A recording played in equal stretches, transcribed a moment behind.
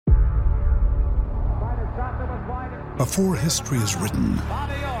Before history is written,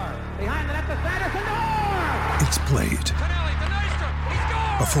 it's played.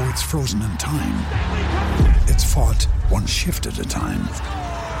 Before it's frozen in time, it's fought one shift at a time.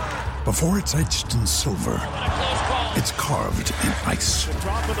 Before it's etched in silver, it's carved in ice.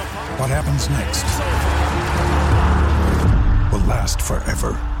 What happens next will last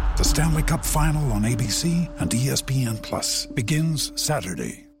forever. The Stanley Cup Final on ABC and ESPN Plus begins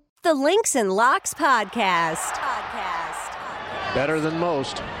Saturday. The Links and Locks Podcast. Better than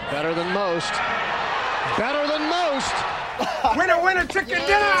most. Better than most. Better than most. Winner, winner, chicken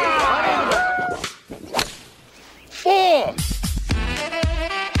dinner! 4.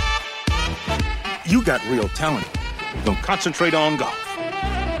 You got real talent. You're going to concentrate on golf.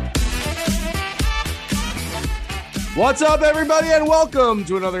 What's up, everybody, and welcome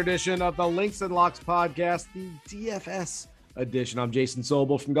to another edition of the Links and Locks Podcast, the DFS edition. I'm Jason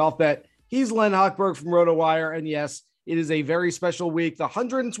Sobel from GolfBet. He's Len Hochberg from RotoWire, and yes, it is a very special week, the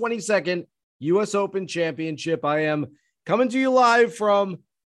 122nd U.S. Open Championship. I am coming to you live from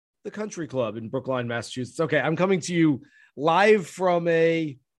the Country Club in Brookline, Massachusetts. Okay, I'm coming to you live from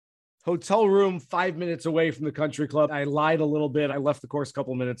a hotel room 5 minutes away from the Country Club. I lied a little bit. I left the course a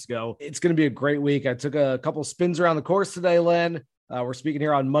couple minutes ago. It's going to be a great week. I took a couple spins around the course today, Len. We're speaking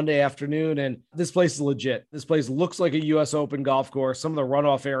here on Monday afternoon, and this place is legit. This place looks like a U.S. Open golf course. Some of the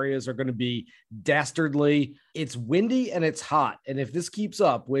runoff areas are going to be dastardly. It's windy and it's hot. And if this keeps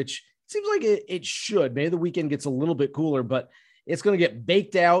up, which seems like it should, maybe the weekend gets a little bit cooler, but it's going to get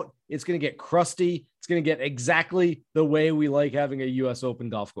baked out. It's going to get crusty. It's going to get exactly the way we like having a U.S. Open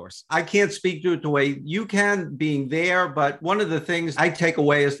golf course. I can't speak to it the way you can being there, but one of the things I take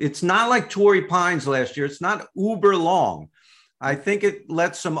away is it's not like Torrey Pines last year. It's not uber long. I think it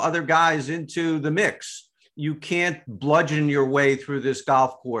lets some other guys into the mix. You can't bludgeon your way through this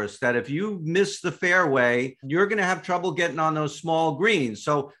golf course, that if you miss the fairway, you're going to have trouble getting on those small greens.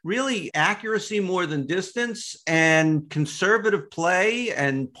 So really accuracy more than distance, and conservative play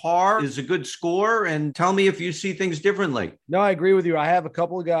and par is a good score. And tell me if you see things differently. No, I agree with you. I have a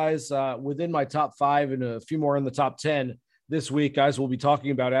couple of guys within my top 5 and a few more in the top 10 this week. Guys we'll be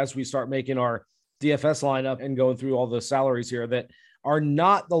talking about as we start making our DFS lineup and going through all the salaries here that are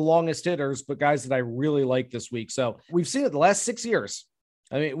not the longest hitters, but guys that I really like this week. So we've seen it the last 6 years.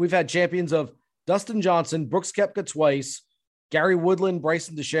 I mean, we've had champions of Dustin Johnson, Brooks Koepka twice, Gary Woodland,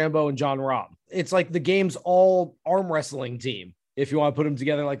 Bryson DeChambeau, and Jon Rahm. It's like the game's all arm wrestling team, if you want to put them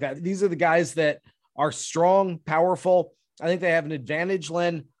together like that. These are the guys that are strong, powerful. I think they have an advantage,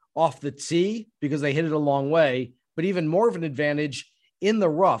 Len, off the tee because they hit it a long way, but even more of an advantage in the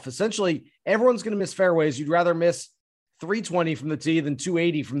rough. Essentially, everyone's going to miss fairways. You'd rather miss 320 from the tee than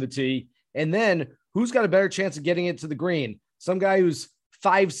 280 from the tee. And then who's got a better chance of getting it to the green? Some guy who's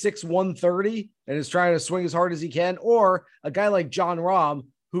 5'6", 130 and is trying to swing as hard as he can, or a guy like Jon Rahm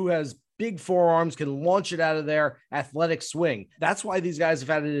who has big forearms, can launch it out of there, athletic swing. That's why these guys have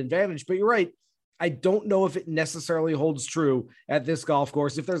had an advantage. But you're right. I don't know if it necessarily holds true at this golf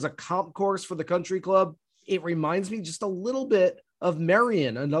course. If there's a comp course for the Country Club, it reminds me just a little bit of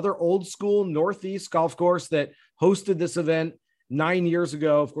Merion, another old school Northeast golf course that hosted this event 9 years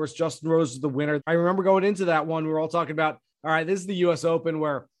ago. Of course, Justin Rose was the winner. I remember going into that one, we were all talking about, all right, this is the U.S. Open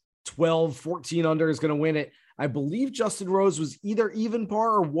where 12, 14 under is going to win it. I believe Justin Rose was either even par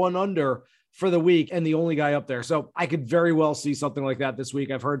or 1 under for the week and the only guy up there. So I could very well see something like that this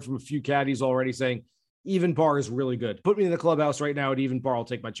week. I've heard from a few caddies already saying even par is really good. Put me in the clubhouse right now at even par. I'll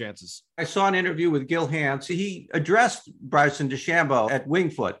take my chances. I saw an interview with Gil Hanse. He addressed Bryson DeChambeau at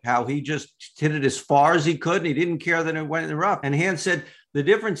Wingfoot, how he just hit it as far as he could, and he didn't care that it went in the rough. And Hanse said the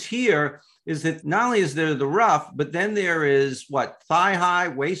difference here is that not only is there the rough, but then there is thigh high,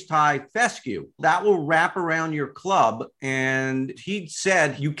 waist high fescue that will wrap around your club. And he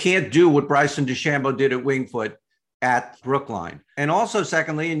said you can't do what Bryson DeChambeau did at Wingfoot at Brookline. And also,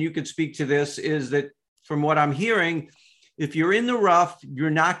 secondly, and you could speak to this, is that from what I'm hearing, if you're in the rough, you're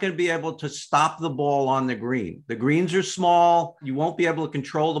not going to be able to stop the ball on the green. The greens are small. You won't be able to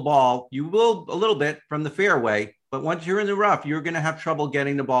control the ball. You will a little bit from the fairway, but once you're in the rough, you're going to have trouble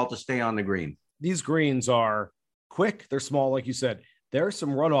getting the ball to stay on the green. These greens are quick. They're small, like you said. There are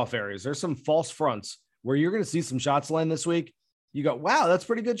some runoff areas. There's some false fronts where you're going to see some shots land this week. You go, wow, that's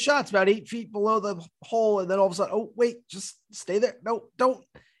pretty good shots, about 8 feet below the hole. And then all of a sudden, oh, wait, just stay there. No, don't.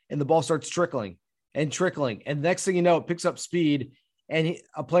 And the ball starts trickling. And next thing you know, it picks up speed, and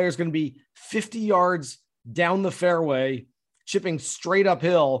a player is going to be 50 yards down the fairway, chipping straight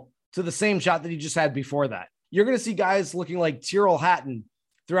uphill to the same shot that he just had before that. You're going to see guys looking like Tyrrell Hatton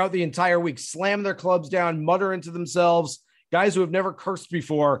throughout the entire week, slam their clubs down, mutter into themselves, guys who have never cursed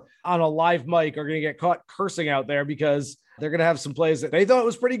before on a live mic are going to get caught cursing out there because they're going to have some plays that they thought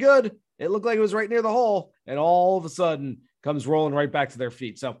was pretty good. It looked like it was right near the hole, and all of a sudden comes rolling right back to their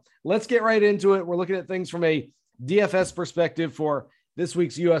feet. So let's get right into it. We're looking at things from a DFS perspective for this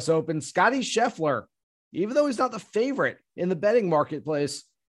week's U.S. Open. Scotty Scheffler, even though he's not the favorite in the betting marketplace,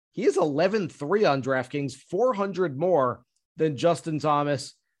 he is 11-3 on DraftKings, 400 more than Justin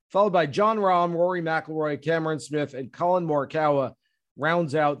Thomas, followed by Jon Rahm, Rory McIlroy, Cameron Smith, and Colin Morikawa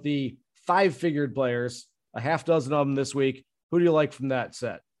rounds out the five-figured players, a half dozen of them this week. Who do you like from that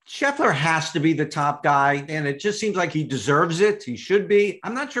set? Scheffler has to be the top guy, and it just seems like he deserves it. He should be.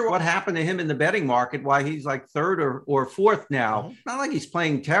 I'm not sure what happened to him in the betting market, why he's like third or fourth now. Mm-hmm. Not like he's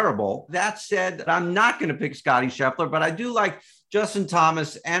playing terrible. That said, I'm not going to pick Scotty Scheffler, but I do like Justin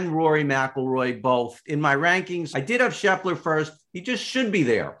Thomas and Rory McIlroy both in my rankings. I did have Scheffler first. He just should be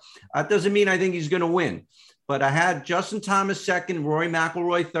there. That doesn't mean I think he's going to win. But I had Justin Thomas second, Rory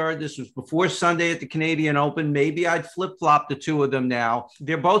McIlroy third. This was before Sunday at the Canadian Open. Maybe I'd flip-flop the two of them now.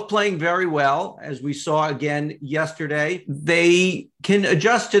 They're both playing very well, as we saw again yesterday. They can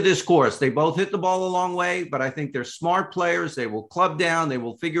adjust to this course. They both hit the ball a long way, but I think they're smart players. They will club down. They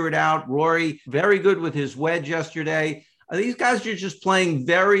will figure it out. Rory, very good with his wedge yesterday. These guys are just playing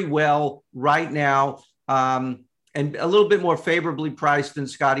very well right now. And a little bit more favorably priced than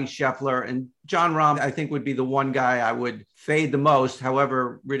Scotty Scheffler. And Jon Rahm, I think, would be the one guy I would fade the most,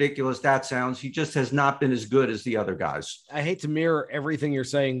 however ridiculous that sounds. He just has not been as good as the other guys. I hate to mirror everything you're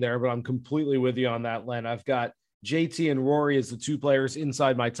saying there, but I'm completely with you on that, Len. I've got JT and Rory as the two players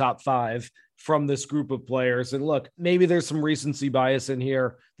inside my top five from this group of players. And look, maybe there's some recency bias in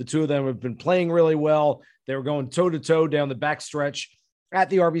here. The two of them have been playing really well. They were going toe-to-toe down the backstretch at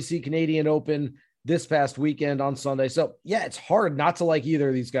the RBC Canadian Open this past weekend on Sunday. So yeah, it's hard not to like either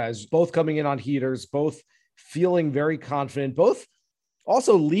of these guys, both coming in on heaters, both feeling very confident, both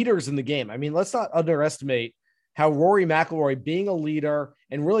also leaders in the game. I mean, let's not underestimate how Rory McIlroy, being a leader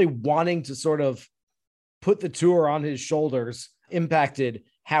and really wanting to sort of put the tour on his shoulders, impacted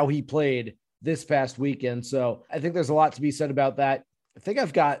how he played this past weekend. So I think there's a lot to be said about that. I think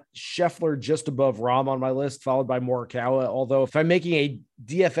I've got Scheffler just above Rahm on my list, followed by Morikawa. Although if I'm making a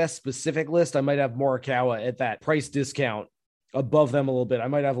DFS specific list, I might have Morikawa at that price discount above them a little bit. I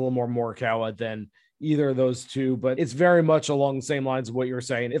might have a little more Morikawa than either of those two, but it's very much along the same lines of what you were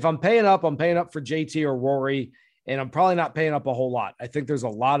saying. If I'm paying up for JT or Rory, and I'm probably not paying up a whole lot. I think there's a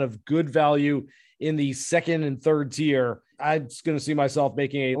lot of good value in the second and third tier. I'm just going to see myself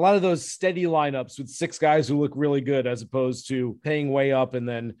making a lot of those steady lineups with six guys who look really good, as opposed to paying way up and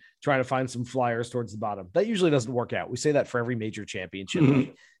then trying to find some flyers towards the bottom. That usually doesn't work out. We say that for every major championship. Mm-hmm.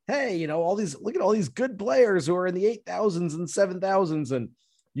 Like, hey, look at all these good players who are in the 8,000s and 7,000s. And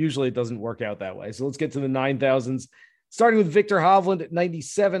usually it doesn't work out that way. So let's get to the 9,000s, starting with Viktor Hovland at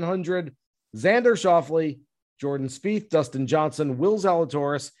 9,700, Xander Schauffele, Jordan Spieth, Dustin Johnson, Will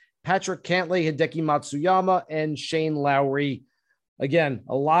Zalatoris, Patrick Cantlay, Hideki Matsuyama, and Shane Lowry. Again,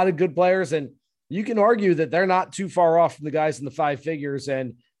 a lot of good players, and you can argue that they're not too far off from the guys in the five figures,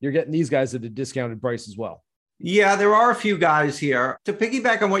 and you're getting these guys at a discounted price as well. Yeah, there are a few guys here. To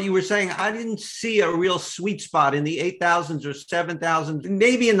piggyback on what you were saying, I didn't see a real sweet spot in the 8,000s or 7,000s,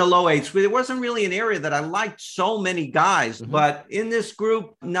 maybe in the low eights. But it wasn't really an area that I liked so many guys. Mm-hmm. But in this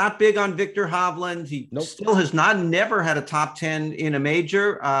group, not big on Viktor Hovland. He still has never had a top 10 in a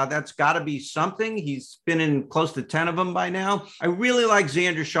major. That's got to be something. He's been in close to 10 of them by now. I really like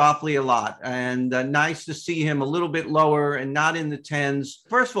Xander Schauffele a lot, and nice to see him a little bit lower and not in the 10s.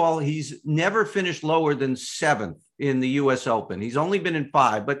 First of all, he's never finished lower than 7th in the U.S. Open. He's only been in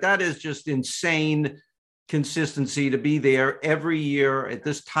 5, but that is just insane consistency to be there every year at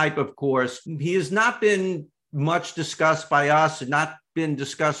this type of course. He has not been much discussed by us, and not been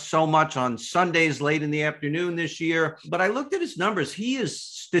discussed so much on Sundays late in the afternoon this year. But I looked at his numbers. He is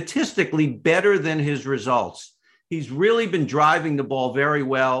statistically better than his results. He's really been driving the ball very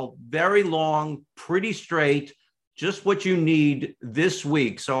well, very long, pretty straight. Just what you need this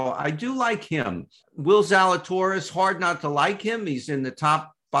week. So I do like him. Will Zalatoris, hard not to like him. He's in the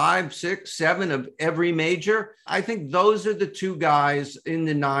top 5, 6, 7 of every major. I think those are the two guys in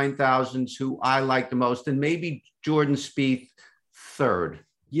the 9,000s who I like the most, and maybe Jordan Spieth third.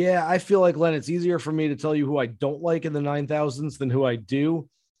 Yeah, I feel like, Len, it's easier for me to tell you who I don't like in the 9,000s than who I do.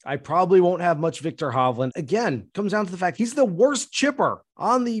 I probably won't have much Viktor Hovland. Again, comes down to the fact he's the worst chipper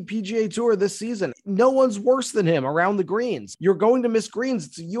on the PGA Tour this season. No one's worse than him around the greens. You're going to miss greens.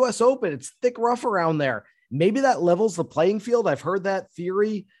 It's a U.S. Open. It's thick rough around there. Maybe that levels the playing field. I've heard that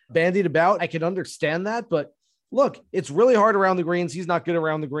theory bandied about. I can understand that. But look, it's really hard around the greens. He's not good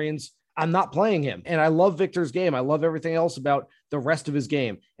around the greens. I'm not playing him. And I love Victor's game. I love everything else about the rest of his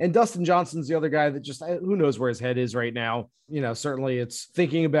game. And Dustin Johnson's the other guy that just, who knows where his head is right now. Certainly it's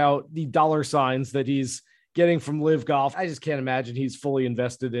thinking about the dollar signs that he's getting from Live Golf. I just can't imagine he's fully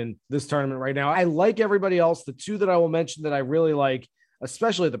invested in this tournament right now. I like everybody else. The two that I will mention that I really like,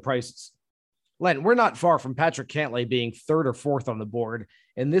 especially the prices. Len, we're not far from Patrick Cantlay being third or fourth on the board.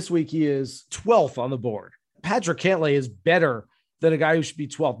 And this week he is 12th on the board. Patrick Cantlay is better than a guy who should be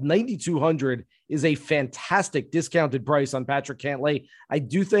 12th. 9,200 is a fantastic discounted price on Patrick Cantlay. I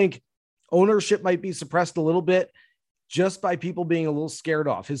do think ownership might be suppressed a little bit just by people being a little scared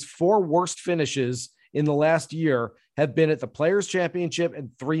off. His 4 worst finishes in the last year have been at the Players Championship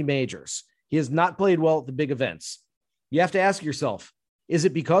and 3 majors. He has not played well at the big events. You have to ask yourself, is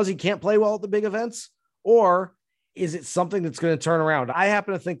it because he can't play well at the big events, or is it something that's going to turn around? I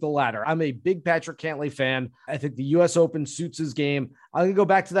happen to think the latter. I'm a big Patrick Cantlay fan. I think the U.S. Open suits his game. I'm going to go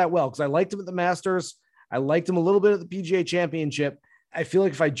back to that because I liked him at the Masters. I liked him a little bit at the PGA Championship. I feel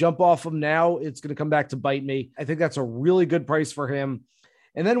like if I jump off him now, it's going to come back to bite me. I think that's a really good price for him.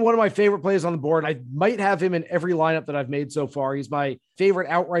 And then one of my favorite plays on the board, I might have him in every lineup that I've made so far. He's my favorite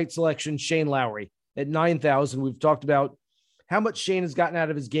outright selection, Shane Lowry at 9,000. We've talked about how much Shane has gotten out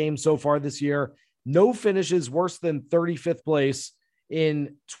of his game so far this year. No finishes worse than 35th place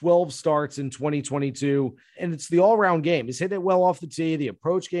in 12 starts in 2022. And it's the all-around game. He's hitting it well off the tee. The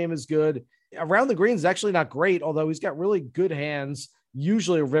approach game is good. Around the greens is actually not great, although he's got really good hands,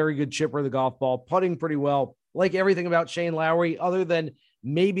 usually a very good chipper of the golf ball, putting pretty well. Like everything about Shane Lowry, other than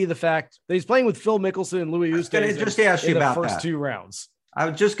maybe the fact that he's playing with Phil Mickelson and Louis Oosthuizen in the first 2 rounds. I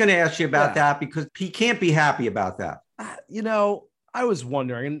was just going to ask you about that because he can't be happy about that. I was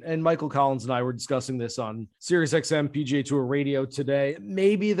wondering, and Michael Collins and I were discussing this on SiriusXM PGA Tour Radio today.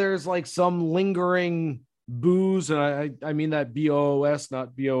 Maybe there's like some lingering booze, and I mean that BOOS,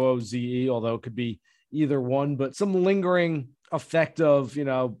 not BOOZE, although it could be either one, but some lingering effect of,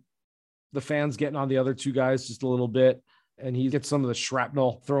 the fans getting on the other 2 guys just a little bit, and he gets some of the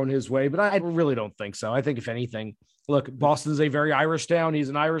shrapnel thrown his way. But I really don't think so. I think if anything, look, Boston's a very Irish town. He's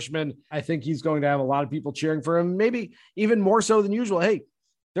an Irishman. I think he's going to have a lot of people cheering for him, maybe even more so than usual. Hey,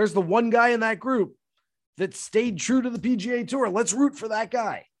 there's the one guy in that group that stayed true to the PGA Tour. Let's root for that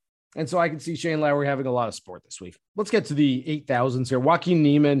guy. And so I can see Shane Lowry having a lot of support this week. Let's get to the 8,000s here. Joaquin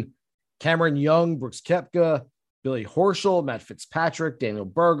Niemann, Cameron Young, Brooks Koepka, Billy Horschel, Matt Fitzpatrick, Daniel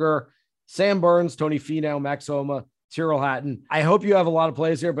Berger, Sam Burns, Tony Finau, Max Homa, Tyrrell Hatton. I hope you have a lot of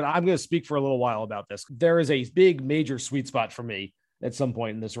plays here, but I'm going to speak for a little while about this. There is a big major sweet spot for me at some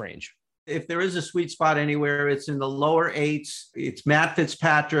point in this range. If there is a sweet spot anywhere, it's in the lower 8s. It's Matt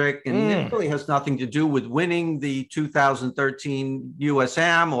Fitzpatrick, and it really has nothing to do with winning the 2013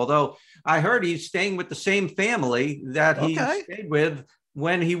 USAM, although I heard he's staying with the same family that he stayed with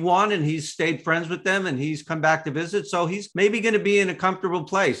when he won, and he's stayed friends with them, and he's come back to visit. So he's maybe going to be in a comfortable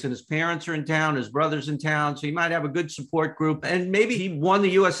place, and his parents are in town, his brother's in town. So he might have a good support group, and maybe he won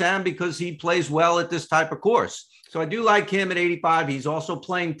the USAM because he plays well at this type of course. So I do like him at 85. He's also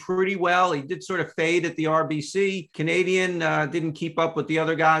playing pretty well. He did sort of fade at the RBC. Canadian didn't keep up with the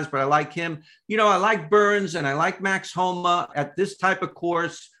other guys, but I like him. I like Burns and I like Max Homa at this type of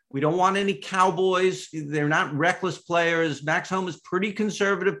course. We don't want any cowboys. They're not reckless players. Max Homa is pretty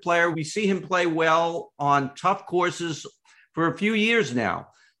conservative player. We see him play well on tough courses for a few years now.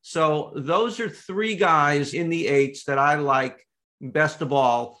 So those are 3 guys in the 8s that I like best of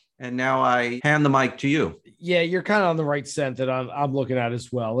all. And now I hand the mic to you. Yeah, you're kind of on the right scent that I'm looking at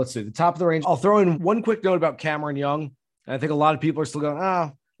as well. Let's see, the top of the range. I'll throw in one quick note about Cameron Young. I think a lot of people are still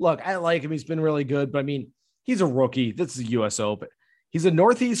going, look, I like him. He's been really good. But I mean, he's a rookie. This is a U.S. Open. He's a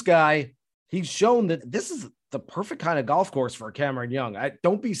Northeast guy. He's shown that this is the perfect kind of golf course for Cameron Young.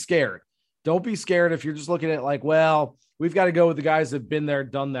 Don't be scared. Don't be scared if you're just looking at like, well, we've got to go with the guys that have been there,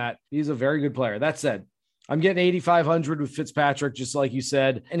 done that. He's a very good player. That said, I'm getting 8,500 with Fitzpatrick, just like you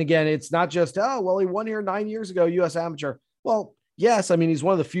said. And again, it's not just, he won here 9 years ago, U.S. Amateur. Well, yes, I mean, he's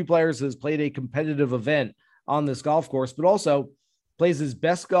one of the few players that has played a competitive event on this golf course, but also plays his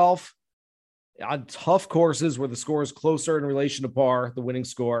best golf on tough courses where the score is closer in relation to par, the winning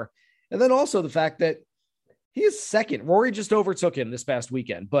score. And then also the fact that he is second. Rory just overtook him this past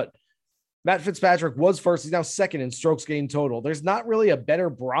weekend, but Matt Fitzpatrick was first. He's now second in strokes gained total. There's not really a better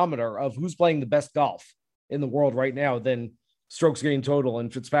barometer of who's playing the best golf in the world right now than strokes gained total.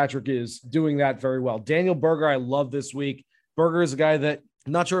 And Fitzpatrick is doing that very well. Daniel Berger, I love this week. Berger is a guy that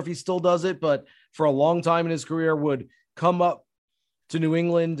I'm not sure if he still does it, but for a long time in his career would come up to New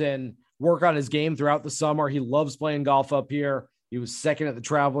England and work on his game throughout the summer. He loves playing golf up here. He was second at the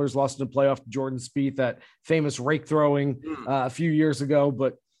Travelers, lost in the playoff to Jordan Spieth, that famous rake throwing a few years ago.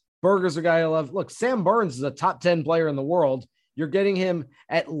 But Berger's a guy I love. Look, Sam Burns is a top 10 player in the world. You're getting him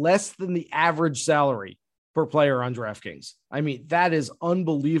at less than the average salary per player on DraftKings. I mean, that is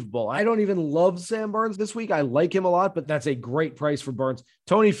unbelievable. I don't even love Sam Burns this week. I like him a lot, but that's a great price for Burns.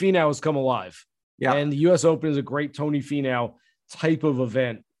 Tony Finau has come alive. Yeah. And the US Open is a great Tony Finau type of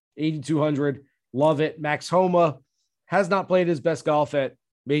event. 8,200. Love it. Max Homa has not played his best golf at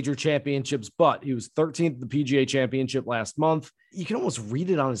major championships, but he was 13th at the PGA Championship last month. You can almost read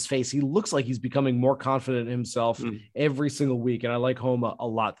it on his face. He looks like he's becoming more confident in himself every single week. And I like Homa a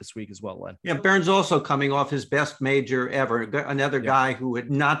lot this week as well, Len. Yeah, Burns also coming off his best major ever. Another guy who had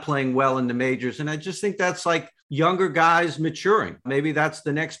not playing well in the majors. And I just think that's like younger guys maturing. Maybe that's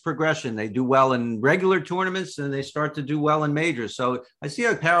the next progression. They do well in regular tournaments and they start to do well in majors. So I see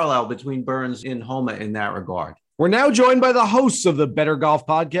a parallel between Burns and Homa in that regard. We're now joined by the hosts of the Better Golf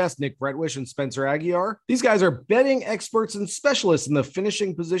Podcast, Nick Bretwish and Spencer Aguiar. These guys are betting experts and specialists in the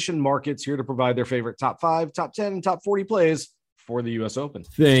finishing position markets, here to provide their favorite top 5, top 10, and top 40 plays for the U.S. Open.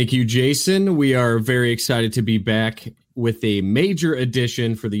 Thank you, Jason. We are very excited to be back with a major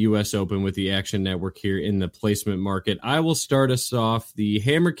edition for the U.S. Open with the Action Network here in the placement market. I will start us off the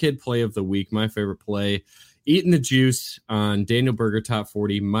Hammer Kid play of the week, my favorite play. Eating the juice on Daniel Berger, top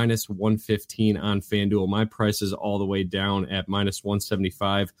 40, minus 115 on FanDuel. My price is all the way down at minus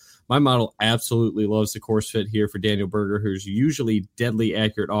 175. My model absolutely loves the course fit here for Daniel Berger, who's usually deadly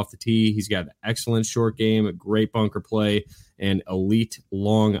accurate off the tee. He's got an excellent short game, a great bunker play, and elite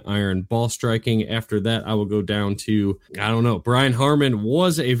long iron ball striking. After that, I will go down to, Brian Harman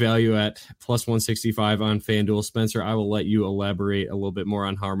was a value at plus 165 on FanDuel. Spencer, I will let you elaborate a little bit more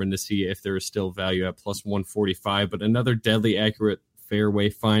on Harman to see if there is still value at plus 145, but another deadly accurate fairway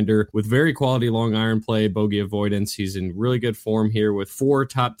finder with very quality long iron play, bogey avoidance. He's in really good form here with 4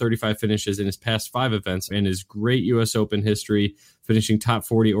 top 35 finishes in his past 5 events and his great U.S. Open history, finishing top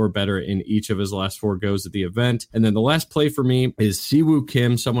 40 or better in each of his last 4 goes at the event. And then the last play for me is Siwoo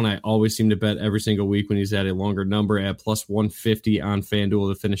Kim, someone I always seem to bet every single week when he's at a longer number, at plus 150 on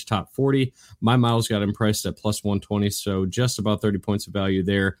FanDuel to finish top 40. My model's got him priced at plus 120, so just about 30 points of value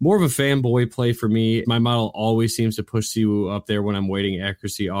there. More of a fanboy play for me. My model always seems to push Siwoo up there when I'm waiting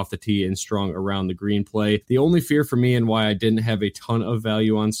accuracy off the tee and strong around the green play. The only fear for me and why I didn't have a ton of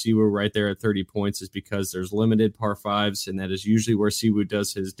value on Siwoo right there at 30 points is because there's limited par 5s, and that is usually where Siwoo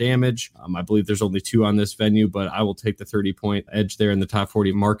does his damage. I believe there's only 2 on this venue, but I will take the 30-point edge there in the top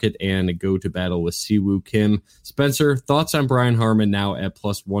 40 market and go to battle with Siwoo Kim. Spencer, thoughts on Brian Harman now at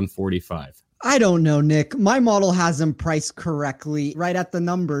plus 145? I don't know, Nick. My model has him priced correctly right at the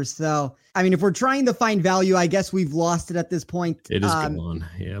numbers. So, I mean, if we're trying to find value, I guess we've lost it at this point. It is gone.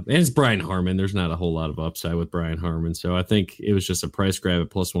 Yeah. And it's Brian Harman. There's not a whole lot of upside with Brian Harman. So I think it was just a price grab at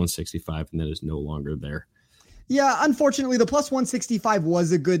plus 165, and that is no longer there. Yeah, unfortunately, the plus 165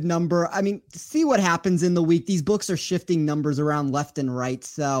 was a good number. I mean, see what happens in the week. These books are shifting numbers around left and right.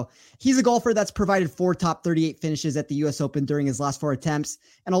 So he's a golfer that's provided 4 top 38 finishes at the U.S. Open during his last 4 attempts.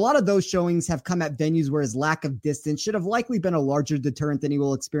 And a lot of those showings have come at venues where his lack of distance should have likely been a larger deterrent than he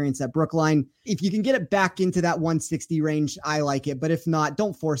will experience at Brookline. If you can get it back into that 160 range, I like it. But if not,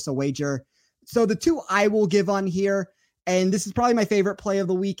 don't force a wager. So the 2 I will give on here, and this is probably my favorite play of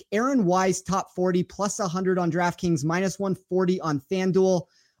the week, Aaron Wise, top 40, plus 100 on DraftKings, minus 140 on FanDuel.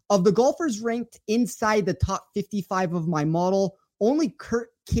 Of the golfers ranked inside the top 55 of my model, only Kurt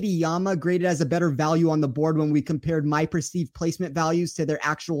Kitayama graded as a better value on the board when we compared my perceived placement values to their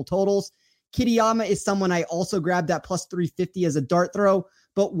actual totals. Kitayama is someone I also grabbed at plus 350 as a dart throw,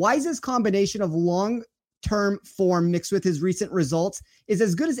 but Wise's combination of long-term form mixed with his recent results is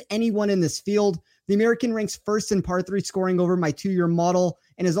as good as anyone in this field. The American ranks first in par 3 scoring over my 2-year model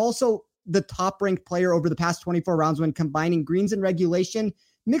and is also the top-ranked player over the past 24 rounds when combining greens and regulation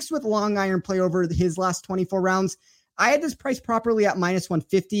mixed with long iron play over his last 24 rounds. I had this price properly at minus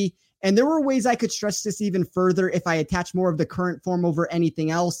 150, and there were ways I could stretch this even further if I attach more of the current form over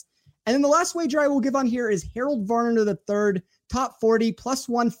anything else. And then the last wager I will give on here is Harold Varner III, top 40, plus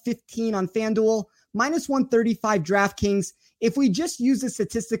 115 on FanDuel, minus 135 DraftKings. If we just use a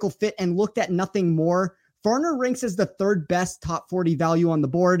statistical fit and looked at nothing more, Varner ranks as the 3rd best top 40 value on the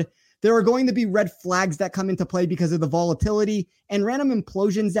board. There are going to be red flags that come into play because of the volatility and random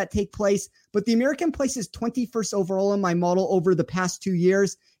implosions that take place, but the American places 21st overall in my model over the past 2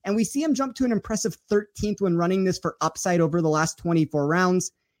 years, and we see him jump to an impressive 13th when running this for upside over the last 24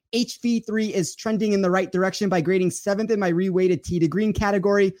 rounds. HV3 is trending in the right direction by grading 7th in my reweighted tee to green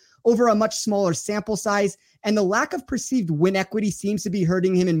category over a much smaller sample size, and the lack of perceived win equity seems to be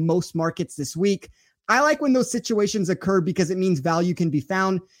hurting him in most markets this week. I like when those situations occur because it means value can be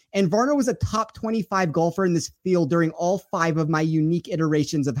found. And Varner was a top 25 golfer in this field during all 5 of my unique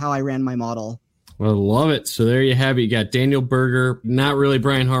iterations of how I ran my model. Well, love it. So there you have it. You got Daniel Berger, not really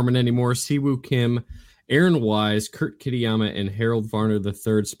Brian Harman anymore, Siwoo Kim, Aaron Wise, Kurt Kitayama, and Harold Varner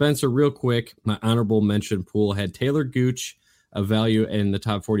III. Spencer, real quick, my honorable mention pool had Taylor Gooch, a value in the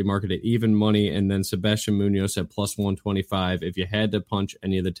top 40 market at even money, and then Sebastian Munoz at plus 125. If you had to punch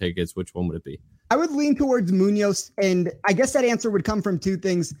any of the tickets, which one would it be? I would lean towards Munoz, and I guess that answer would come from 2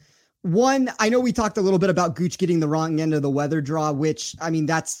 things. One, I know we talked a little bit about Gooch getting the wrong end of the weather draw, which, I mean,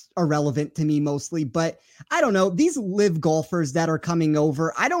 that's irrelevant to me mostly, but I don't know. These live golfers that are coming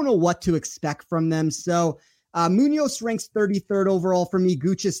over, I don't know what to expect from them. So Munoz ranks 33rd overall for me.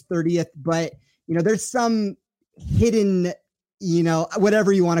 Gooch is 30th, but, there's some hidden,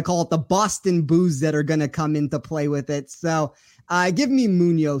 whatever you want to call it, the Boston booze that are going to come into play with it. So give me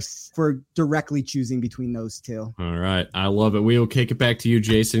Munoz for directly choosing between those 2. All right. I love it. We will kick it back to you,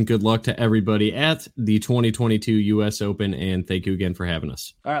 Jason. Good luck to everybody at the 2022 U.S. Open, and thank you again for having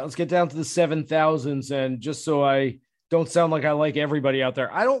us. All right, let's get down to the 7,000s. And just so I don't sound like I like everybody out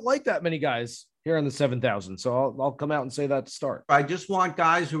there, I don't like that many guys here in the 7,000. So I'll come out and say that to start. I just want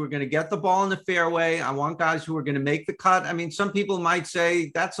guys who are going to get the ball in the fairway. I want guys who are going to make the cut. I mean, some people might say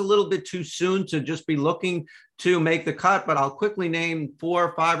that's a little bit too soon to just be looking to make the cut, but I'll quickly name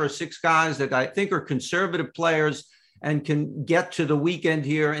 4, 5, or 6 guys that I think are conservative players and can get to the weekend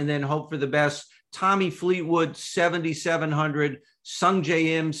here and then hope for the best. Tommy Fleetwood, 7,700. Sungjae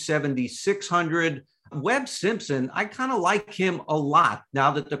Im, 7,600. Webb Simpson, I kind of like him a lot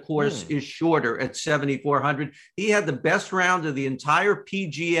now that the course is shorter at 7,400. He had the best round of the entire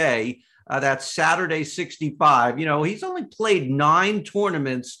PGA. That's Saturday 65. He's only played 9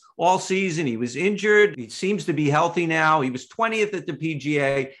 tournaments all season. He was injured. He seems to be healthy now. He was 20th at the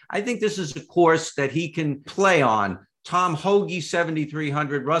PGA. I think this is a course that he can play on. Tom Hoagie,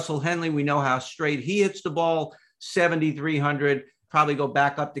 7,300. Russell Henley, we know how straight he hits the ball, 7,300. Probably go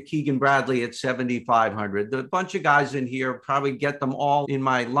back up to Keegan Bradley at 7,500. The bunch of guys in here, probably get them all in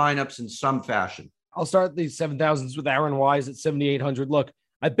my lineups in some fashion. I'll start these 7,000s with Aaron Wise at 7,800. Look,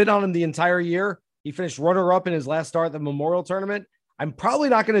 I've been on him the entire year. He finished runner-up in his last start at the Memorial Tournament. I'm probably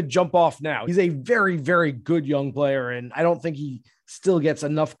not going to jump off now. He's a very, very good young player, and I don't think he still gets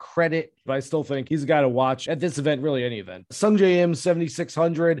enough credit, but I still think he's a guy to watch at this event, really any event. Sungjae Im,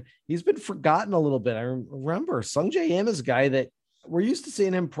 7,600. He's been forgotten a little bit. I remember Sungjae Im is a guy that we're used to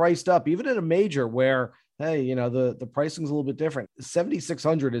seeing him priced up, even at a major where, hey, the pricing's a little bit different.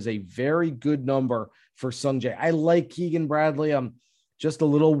 7,600 is a very good number for Sungjae. I like Keegan Bradley. I'm just a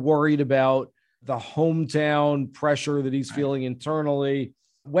little worried about the hometown pressure that he's feeling internally.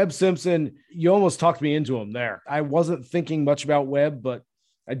 Webb Simpson, you almost talked me into him there. I wasn't thinking much about Webb, but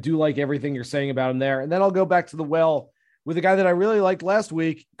I do like everything you're saying about him there. And then I'll go back to the well with a guy that I really liked last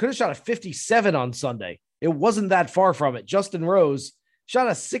week. Could have shot a 57 on Sunday. It wasn't that far from it. Justin Rose shot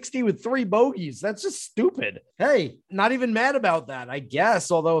a 60 with 3 bogeys. That's just stupid. Hey, not even mad about that, I guess,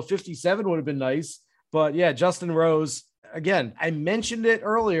 although a 57 would have been nice. But yeah, Justin Rose, again, I mentioned it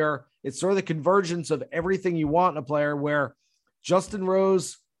earlier. It's sort of the convergence of everything you want in a player where Justin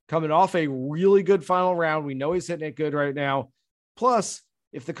Rose coming off a really good final round. We know he's hitting it good right now. Plus,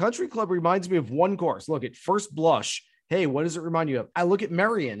 if the country club reminds me of one course, look at first blush. Hey, what does it remind you of? I look at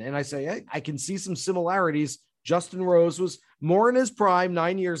Merion and I say, hey, I can see some similarities. Justin Rose was more in his prime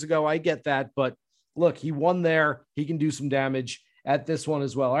 9 years ago. I get that. But look, he won there. He can do some damage at this one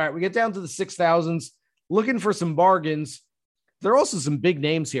as well. All right, we get down to the 6,000s, looking for some bargains. There are also some big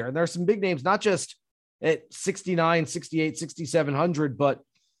names here. And there are some big names, not just at 69, 68, 6,700. But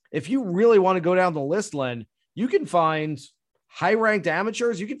if you really want to go down the list, Len, you can find high-ranked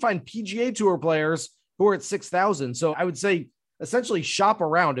amateurs. You can find PGA Tour players who are at 6,000. So I would say essentially shop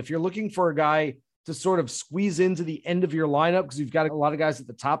around. If you're looking for a guy to sort of squeeze into the end of your lineup because you've got a lot of guys at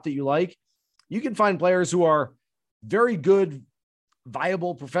the top that you like, you can find players who are very good,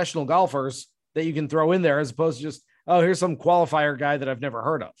 viable professional golfers that you can throw in there as opposed to just, oh, here's some qualifier guy that I've never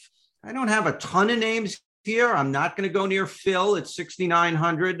heard of. I don't have a ton of names here. I'm not going to go near Phil at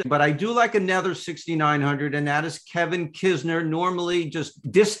 6,900, but I do like another 6,900, and that is Kevin Kisner, normally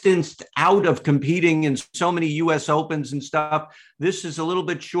just distanced out of competing in so many U.S. Opens and stuff. This is a little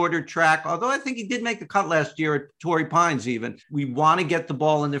bit shorter track, although I think he did make the cut last year at Torrey Pines even. We want to get the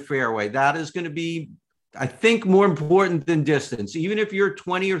ball in the fairway. That is going to be, I think, more important than distance. Even if you're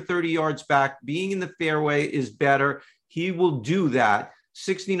 20 or 30 yards back, being in the fairway is better. He will do that.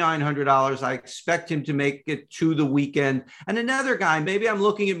 $6,900. I expect him to make it to the weekend. And another guy, maybe I'm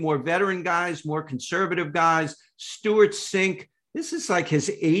looking at more veteran guys, more conservative guys. Stuart Sink, This is like his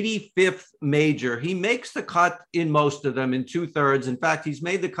 85th major. He makes the cut in most of them in 2/3. In fact, he's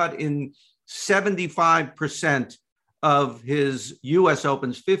made the cut in 75% of his U.S.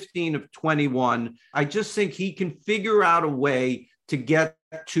 Opens, 15 of 21. I just think he can figure out a way to get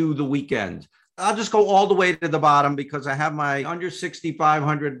to the weekend. I'll just go all the way to the bottom because I have my under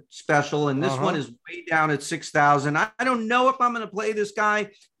 6,500 special, and this one is way down at 6,000. I don't know if I'm going to play this guy,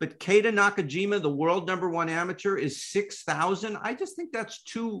 but Keita Nakajima, the world #1 amateur, is 6,000. I just think that's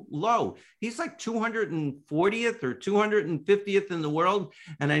too low. He's like 240th or 250th in the world.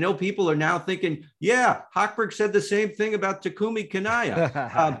 And I know people are now thinking, yeah, Hochberg said the same thing about Takumi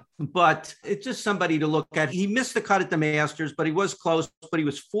Kanaya. But it's just somebody to look at. He missed the cut at the Masters, but he was close. But he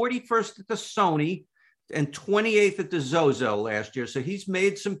was 41st at the Sony and 28th at the Zozo last year. So he's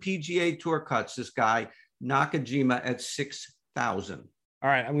made some PGA Tour cuts, this guy, Nakajima, at 6,000. All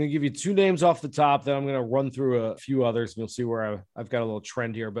right, I'm going to give you two names off the top. Then I'm going to run through a few others, and you'll see where I've got a little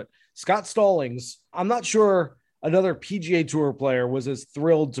trend here. But Scott Stallings, I'm not sure another PGA Tour player was as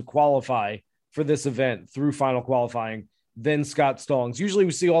thrilled to qualify for this event through final qualifying than Scott Stallings. Usually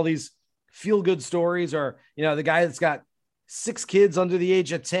we see all these feel-good stories, or, you know, the guy that's got 6 kids under the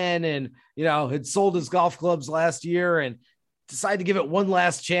age of 10 and, you know, had sold his golf clubs last year and decided to give it one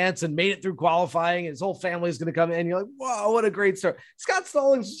last chance and made it through qualifying. His whole family is going to come in. You're like, whoa, what a great start. Scott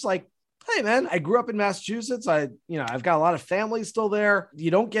Stallings is just like, hey man, I grew up in Massachusetts. I've got a lot of family still there.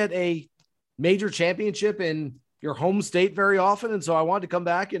 You don't get a major championship in your home state very often. And so I wanted to come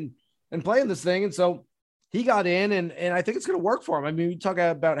back and play in this thing. And so he got in, and I think it's going to work for him. I mean, we talk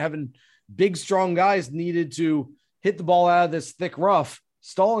about having big, strong guys needed to hit the ball out of this thick rough.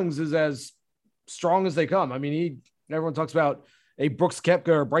 Stallings is as strong as they come. I mean, everyone talks about a Brooks Koepka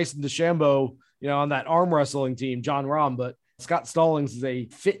or Bryson DeChambeau, you know, on that arm wrestling team, John Rahm, but Scott Stallings is a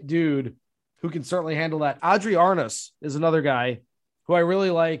fit dude who can certainly handle that. Adri Arnaus is another guy who I really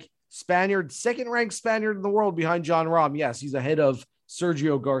like. Spaniard, second-ranked Spaniard in the world behind John Rahm. Yes, he's ahead of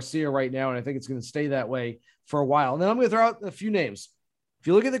Sergio Garcia right now, and I think it's going to stay that way for a while. And then I'm going to throw out a few names. If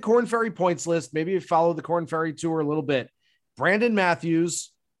you look at the Korn Ferry points list, maybe you follow the Korn Ferry Tour a little bit. Brandon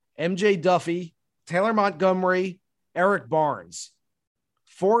Matthews, MJ Duffy, Taylor Montgomery, Eric Barnes.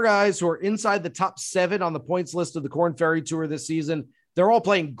 4 guys who are inside the top 7 on the points list of the Korn Ferry Tour this season. They're all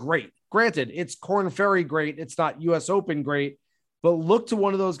playing great. Granted, it's Korn Ferry great. It's not US Open great. But look to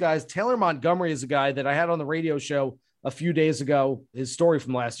one of those guys. Taylor Montgomery is a guy that I had on the radio show a few days ago. His story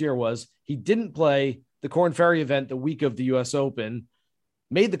from last year was he didn't play the Korn Ferry event the week of the US Open,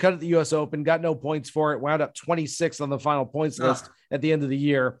 made the cut at the US Open, got no points for it, wound up 26th on the final points list at the end of the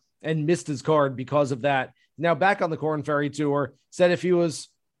year, and missed his card because of that. Now back on the Korn Ferry Tour, said if he was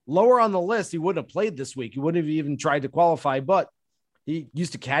lower on the list, he wouldn't have played this week. He wouldn't have even tried to qualify, but he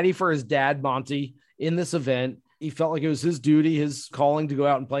used to caddy for his dad, Monty, in this event. He felt like it was his duty, his calling to go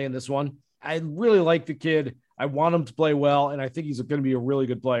out and play in this one. I really like the kid. I want him to play well, and I think he's going to be a really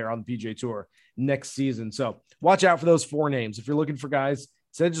good player on the PGA Tour next season. So watch out for those 4 names. If you're looking for guys,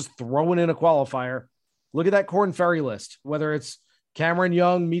 instead of just throwing in a qualifier, look at that Korn Ferry list, whether it's Cameron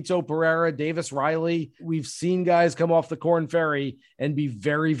Young, Mito Pereira, Davis Riley. We've seen guys come off the Korn Ferry and be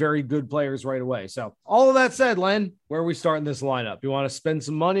very, very good players right away. So all of that said, Len, where are we starting this lineup? You want to spend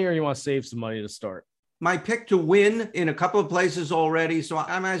some money or you want to save some money to start? My pick to win in a couple of places already, so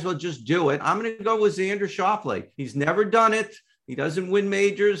I might as well just do it. I'm going to go with Xander Schauffele. He's never done it. He doesn't win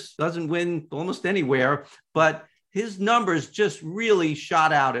majors, doesn't win almost anywhere, but his numbers just really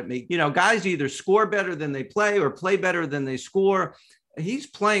shot out at me. You know, guys either score better than they play or play better than they score. He's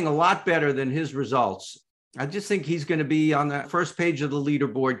playing a lot better than his results. I just think he's going to be on the first page of the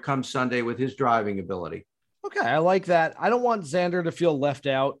leaderboard come Sunday with his driving ability. Okay, I like that. I don't want Xander to feel left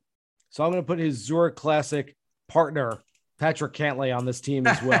out, so I'm going to put his Zurich Classic partner, Patrick Cantlay, on this team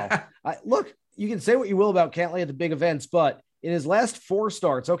as well. Look, you can say what you will about Cantlay at the big events, but in his last 4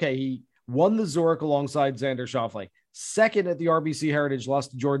 starts, okay, he won the Zurich alongside Xander Schauffele, 2nd at the RBC Heritage,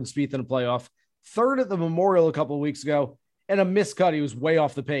 lost to Jordan Spieth in a playoff, 3rd at the Memorial a couple of weeks ago, and a missed cut. He was way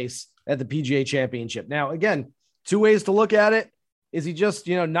off the pace at the PGA Championship. Now, again, 2 ways to look at it. Is he just,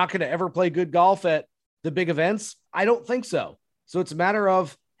 not going to ever play good golf at the big events? I don't think so. So it's a matter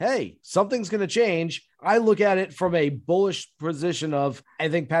of, hey, something's going to change. I look at it from a bullish position of, I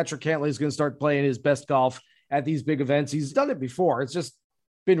think Patrick Cantlay is going to start playing his best golf at these big events. He's done it before. It's just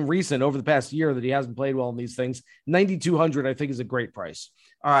been recent over the past year that he hasn't played well in these things. 9,200, I think, is a great price.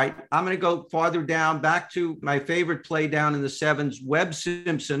 All right, I'm going to go farther down, back to my favorite play down in the 7s, Webb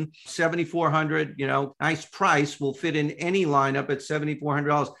Simpson, 7,400, nice price, will fit in any lineup at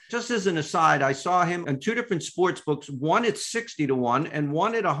 $7,400. Just as an aside, I saw him in 2 different sports books, one at 60 to 1 and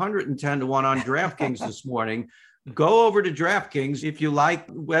one at 110 to 1 on DraftKings this morning. go over to DraftKings if you like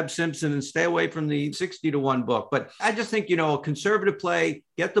Webb Simpson and stay away from the 60-1 book. But I just think, a conservative play,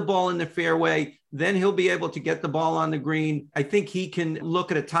 get the ball in the fairway, then he'll be able to get the ball on the green. I think he can look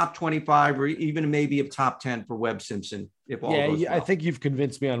at a top 25 or even maybe a top 10 for Webb Simpson. If all goes well. I think you've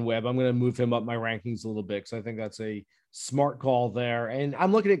convinced me on Webb. I'm going to move him up my rankings a little bit because I think that's a smart call there. And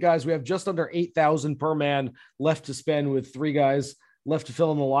I'm looking at guys, we have just under 8,000 per man left to spend with 3 guys left to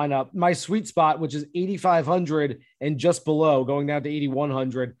fill in the lineup. My sweet spot, which is 8,500 and just below, going down to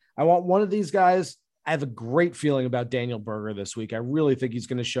 8,100. I want one of these guys. I have a great feeling about Daniel Berger this week. I really think he's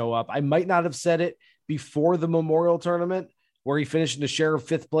going to show up. I might not have said it before the Memorial Tournament where he finished in a share of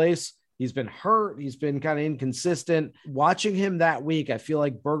 5th place. He's been hurt. He's been kind of inconsistent. Watching him that week, I feel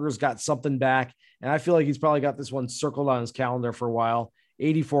like Berger's got something back, and I feel like he's probably got this one circled on his calendar for a while.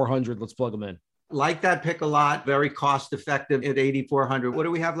 8,400. Let's plug him in. Like that pick a lot. Very cost effective at 8,400. What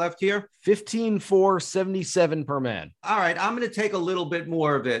do we have left here? 15,477 per man. All right. I'm going to take a little bit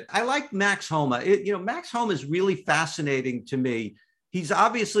more of it. I like Max Homa. Max Homa is really fascinating to me. He's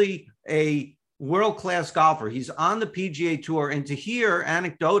obviously a world-class golfer. He's on the PGA Tour, and to hear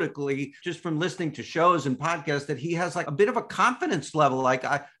anecdotally, just from listening to shows and podcasts, that he has like a bit of a confidence level. Like,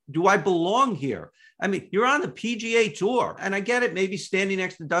 do I belong here? I mean, you're on the PGA Tour, and I get it. Maybe standing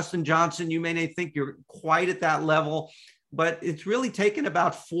next to Dustin Johnson, you may not think you're quite at that level, but it's really taken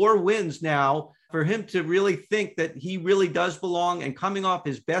about 4 wins now for him to really think that he really does belong. And coming off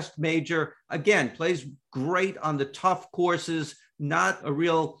his best major, again, plays great on the tough courses, not a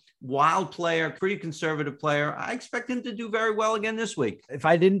real wild player, pretty conservative player. I expect him to do very well again this week. If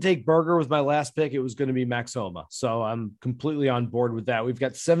I didn't take Berger with my last pick, it was going to be Max Homa. So I'm completely on board with that. We've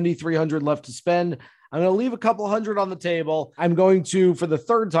got 7,300 left to spend. I'm going to leave a couple hundred on the table. I'm going to, for the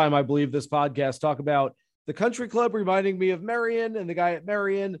 3rd time, I believe, this podcast, talk about the country club reminding me of Merion, and the guy at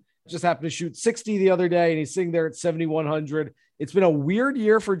Merion just happened to shoot 60 the other day, and he's sitting there at 7,100. It's been a weird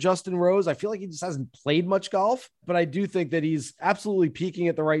year for Justin Rose. I feel like he just hasn't played much golf, but I do think that he's absolutely peaking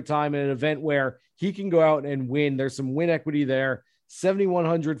at the right time in an event where he can go out and win. There's some win equity there.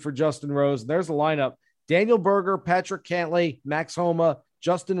 7,100 for Justin Rose. There's the lineup. Daniel Berger, Patrick Cantlay, Max Homa,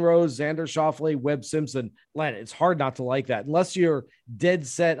 Justin Rose, Xander Schauffele, Webb Simpson. Len, it's hard not to like that unless you're dead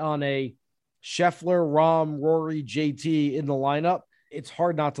set on a Scheffler, Rahm, Rory, JT in the lineup. It's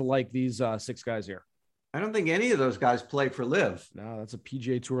hard not to like these 6 guys here. I don't think any of those guys play for LIV. No, that's a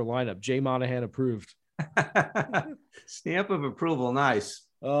PGA Tour lineup. Jay Monahan approved. Stamp of approval. Nice.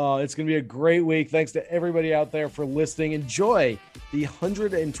 Oh, it's going to be a great week. Thanks to everybody out there for listening. Enjoy the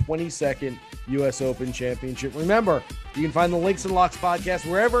 122nd U.S. Open Championship. Remember, you can find the Links and Locks podcast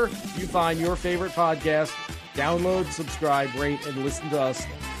wherever you find your favorite podcast. Download, subscribe, rate, and listen to us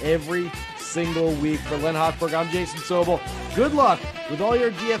every single week. For Len Hochberg, I'm Jason Sobel. Good luck with all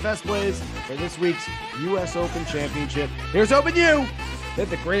your DFS plays for this week's U.S. Open Championship. Here's hoping you hit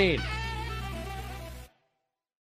the green.